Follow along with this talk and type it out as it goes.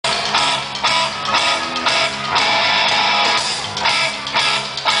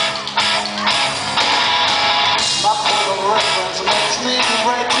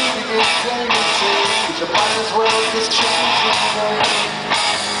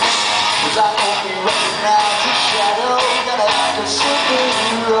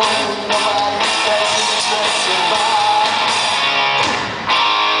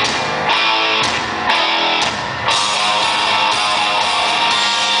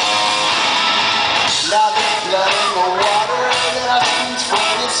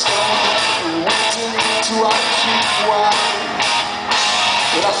wine.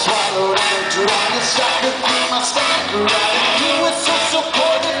 But I swallowed and drank the sucker through my stomach. Right, and you were so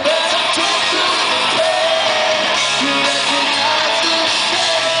supportive that I took through the pain. You recognize the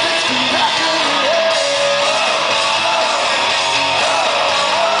shame that's been back in the head.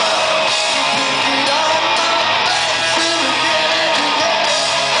 You pick it up my face again and again.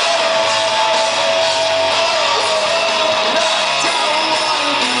 And I don't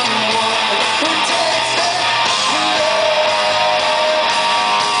wanna be the one who takes that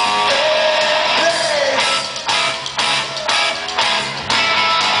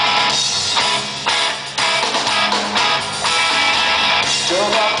drove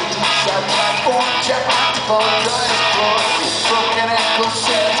off the eastside platform, checked out the phone, drive floor, broken ankles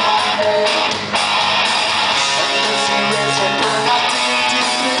in my head. And as he raised her burn, I dig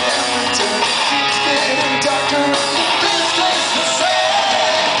deep in every turn. Keeps getting darker, this place the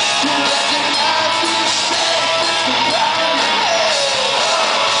same. You recognize the shame that's been back in your head.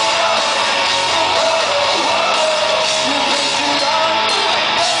 You place it on my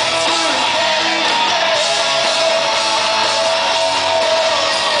face again and again.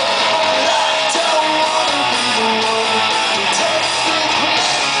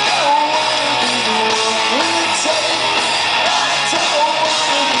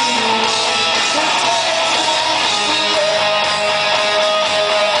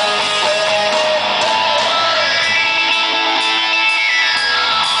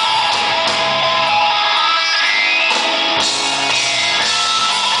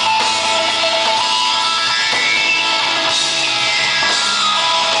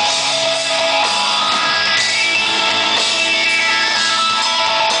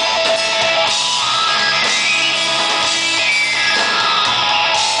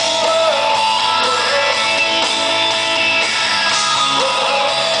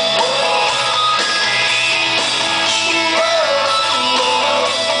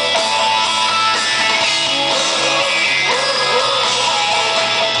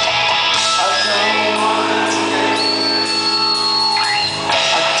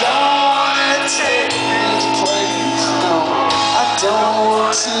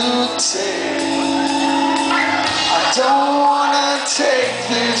 I don't wanna take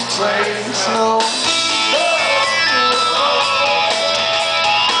this place, no.